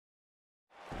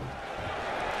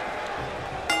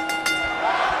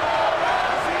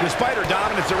Despite her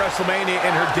dominance at WrestleMania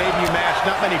in her debut match,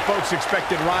 not many folks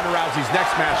expected Ronda Rousey's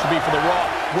next match to be for the Raw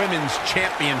Women's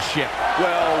Championship.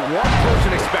 Well, one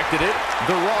person expected it,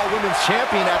 the Raw Women's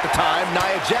Champion at the time,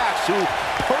 Nia Jax, who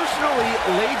personally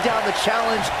laid down the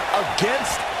challenge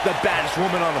against the baddest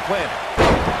woman on the planet.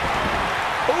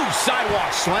 Ooh,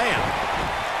 sidewalk slam.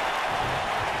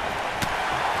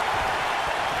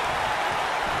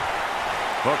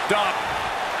 Hooked up.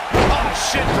 Oh,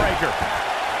 shit breaker.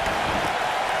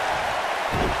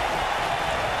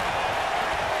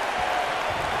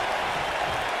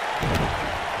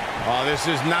 Oh, this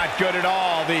is not good at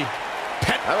all. The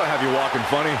pet. That'll have you walking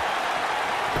funny.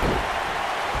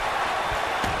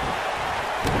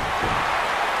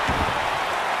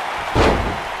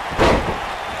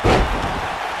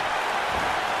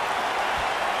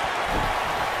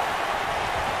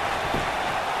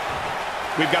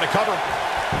 We've got a cover.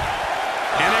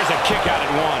 And there's a kick out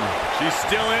at one. She's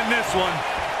still in this one.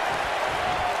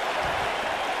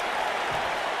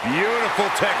 Beautiful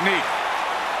technique.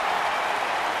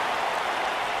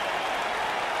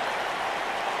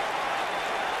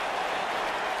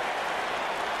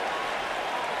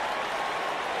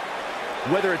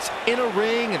 Whether it's in a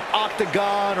ring, an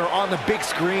octagon, or on the big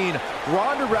screen,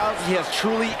 Ronda Rousey has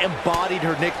truly embodied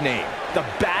her nickname, the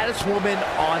baddest woman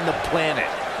on the planet.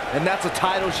 And that's a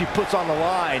title she puts on the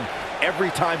line every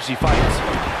time she fights.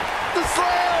 The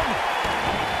slam!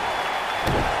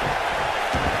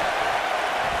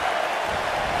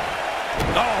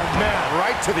 Oh, man,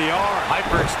 right to the arm.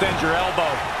 Hyperextend your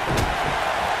elbow.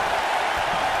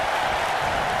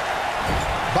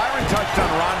 Byron touched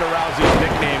on Ronda Rousey's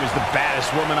nickname as the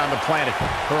baddest woman on the planet.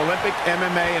 Her Olympic,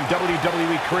 MMA, and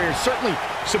WWE careers certainly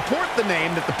support the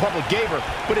name that the public gave her,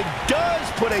 but it does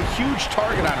put a huge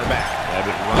target on her back. Yeah,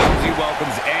 but Rousey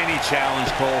welcomes any challenge,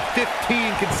 Cole.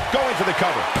 15 can Go into the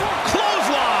cover.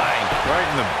 Clothesline! Right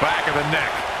in the back of the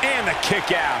neck. And the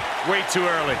kick out. Way too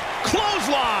early.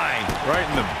 Clothesline! Right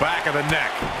in the back of the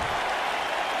neck.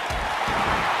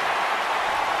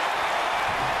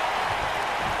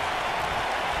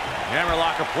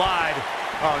 Hammerlock applied.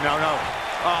 Oh, no, no.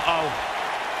 Uh-oh.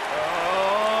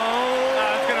 Oh!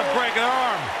 That's gonna break an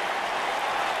arm.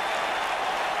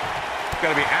 It's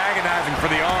gonna be agonizing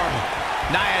for the arm.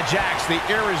 Nia Jax, the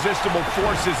irresistible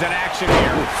forces in action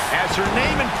here. As her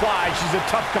name implies, she's a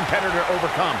tough competitor to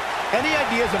overcome. Any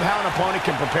ideas of how an opponent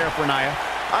can prepare for Nia?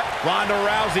 Ronda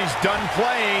Rousey's done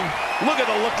playing. Look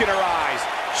at the look in her eyes.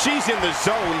 She's in the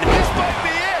zone. This might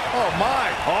be it. Oh,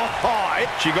 my.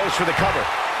 She goes for the cover.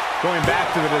 Going back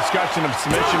to the discussion of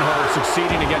submission hold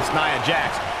succeeding against Nia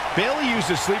Jax, Bayley used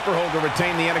a sleeper hold to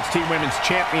retain the NXT Women's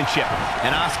Championship,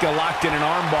 and Asuka locked in an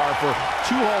armbar for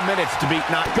 2 whole minutes to beat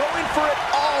Nia. Going for it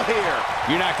all here.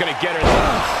 You're not going to get her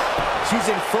there. She's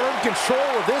in firm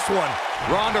control of this one.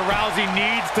 Ronda Rousey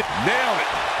needs to nail it.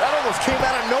 That almost came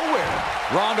out of nowhere.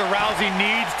 Ronda Rousey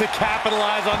needs to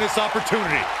capitalize on this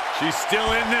opportunity. She's still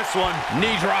in this one.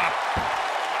 Knee drop.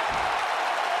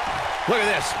 Look at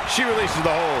this. She releases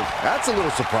the hold. That's a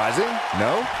little surprising,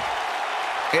 no?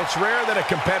 It's rare that a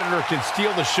competitor can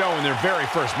steal the show in their very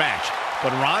first match.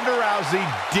 But Ronda Rousey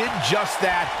did just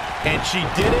that, and she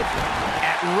did it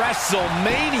at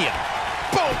WrestleMania.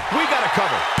 Boom! We got a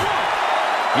cover.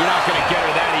 You're not going to get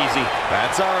her that easy.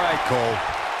 That's all right, Cole.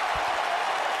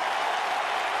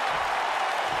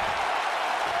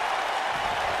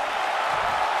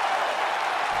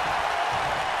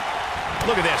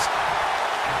 Look at this.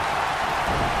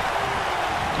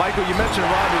 Michael, you mentioned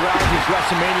Ronda Rousey's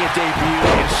WrestleMania debut,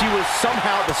 and she was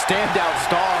somehow the standout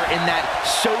star in that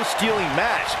show-stealing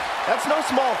match. That's no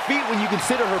small feat when you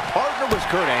consider her partner was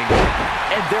Kurt Angle,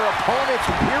 and their opponents,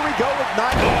 here we go with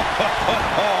Nia.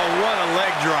 Oh, what a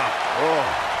leg drop. Oh,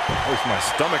 makes my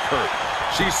stomach hurt.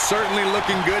 She's certainly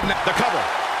looking good now. The cover.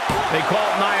 They call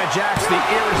Nia Jax the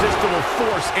irresistible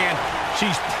force, and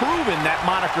she's proven that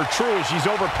moniker true as she's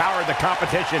overpowered the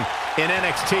competition in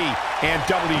NXT and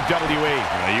WWE.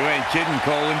 You ain't kidding,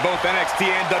 Cole. In both NXT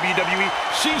and WWE,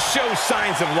 she shows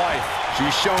signs of life.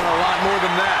 She's shown a lot more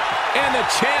than that. And the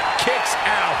champ kicks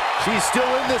out. She's still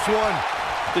in this one.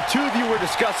 The two of you were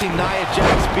discussing Nia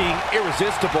Jax being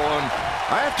irresistible, and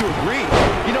I have to agree.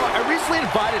 You know, I recently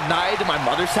invited Nia to my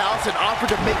mother's house and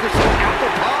offered to make her some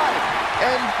apple pie.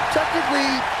 And technically,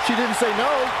 she didn't say no.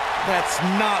 That's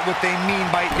not what they mean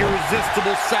by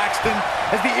irresistible, Saxton.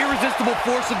 As the irresistible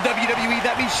force of WWE,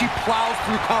 that means she plows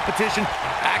through competition.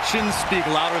 Actions speak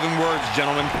louder than words,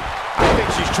 gentlemen. I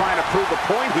think she's trying to prove a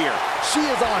point here. She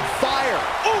is on fire.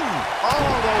 Ooh,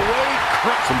 all the way.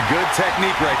 Some good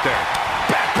technique right there.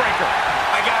 Backbreaker.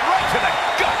 I got right to the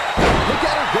gut. Look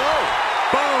at her go.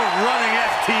 Boom, running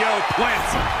STO plants.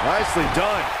 Nicely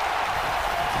done.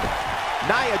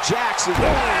 Nia Jax is...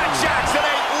 Nia Jax in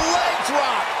a leg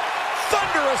drop.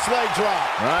 Thunderous leg drop.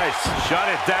 Nice. Shut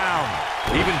it down.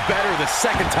 Even better the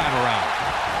second time around.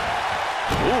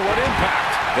 Ooh, what impact.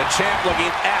 The champ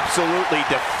looking absolutely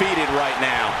defeated right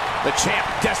now. The champ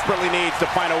desperately needs to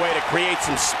find a way to create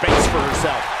some space for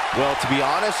herself. Well, to be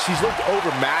honest, she's looked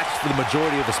overmatched for the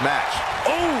majority of this match.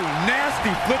 Oh,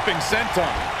 nasty flipping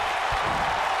senton.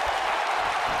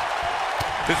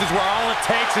 This is where all it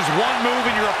takes is one move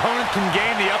and your opponent can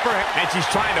gain the upper hand. And she's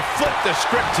trying to flip the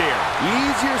script here.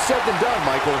 Easier said than done,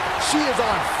 Michael. She is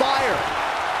on fire.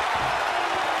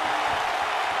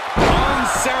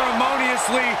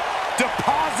 Unceremoniously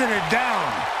deposited down.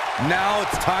 Now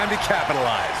it's time to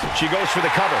capitalize. She goes for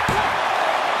the cover.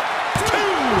 2!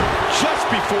 Just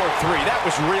before 3. That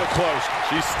was real close.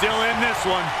 She's still in this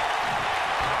one.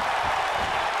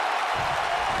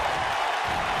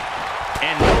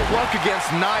 And no luck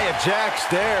against Nia Jax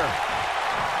there.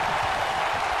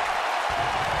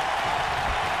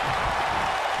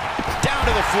 Down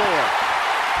to the floor.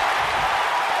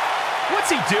 What's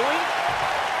he doing?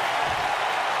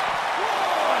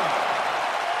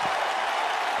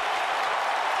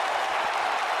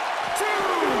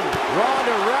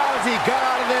 Ronda Rousey got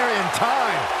out of there in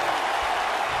time.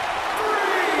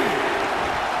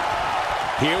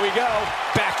 3. Here we go.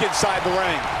 Back inside the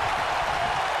ring.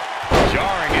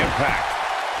 Jarring impact.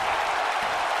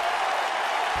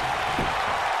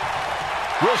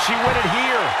 Will she win it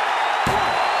here?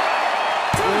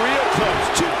 Real close.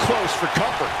 Too close for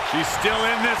comfort. She's still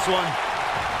in this one.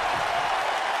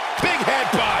 Big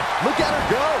headbutt. Look at her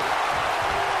go.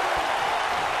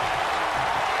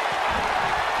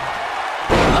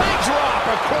 Leg drop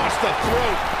across the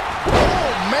throat.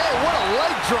 Oh, man, what a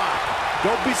leg drop.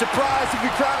 Don't be surprised if we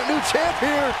crown a new champ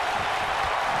here.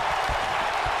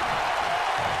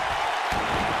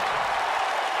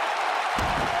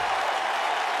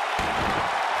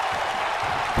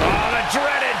 Oh, the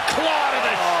dreaded claw to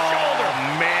the shoulder.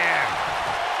 Man.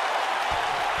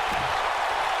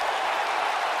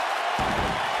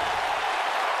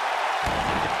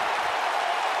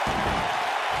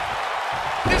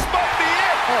 This might be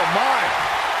it. Oh, my.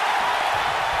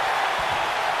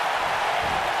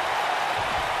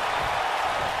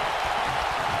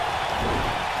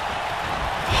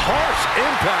 Harsh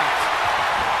impact.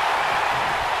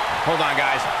 Hold on,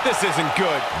 guys. This isn't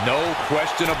good. No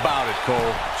question about it,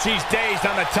 Cole. She's dazed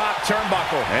on the top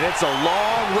turnbuckle. And it's a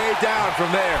long way down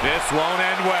from there. This won't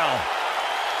end well.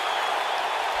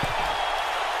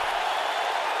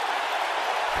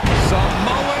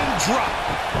 Samoan drop.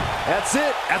 That's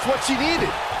it. That's what she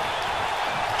needed.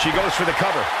 She goes for the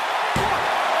cover. 1,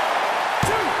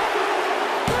 2,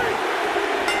 3.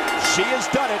 She has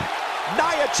done it.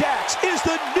 Nia Jax is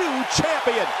the new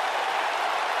champion.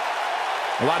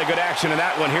 A lot of good action in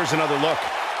that one. Here's another look.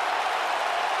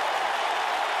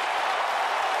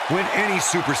 When any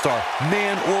superstar,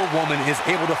 man or woman, is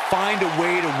able to find a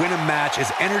way to win a match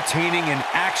as entertaining and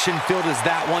action-filled as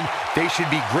that one, they should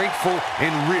be grateful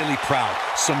and really proud.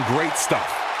 Some great stuff.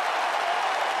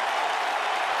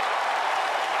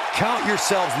 Count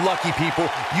yourselves lucky, people.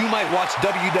 You might watch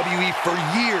WWE for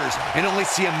years and only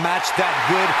see a match that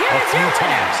good a few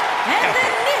times. And the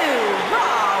new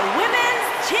Raw Women's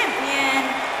Champion,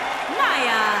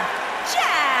 Nia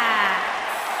Jax.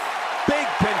 Big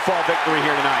pinfall victory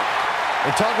here tonight.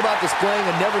 And talk about displaying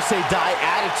a never-say-die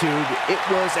attitude. It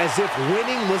was as if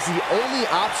winning was the only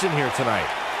option here tonight.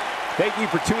 Thank you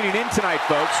for tuning in tonight,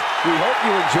 folks. We hope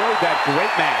you enjoyed that great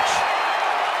match.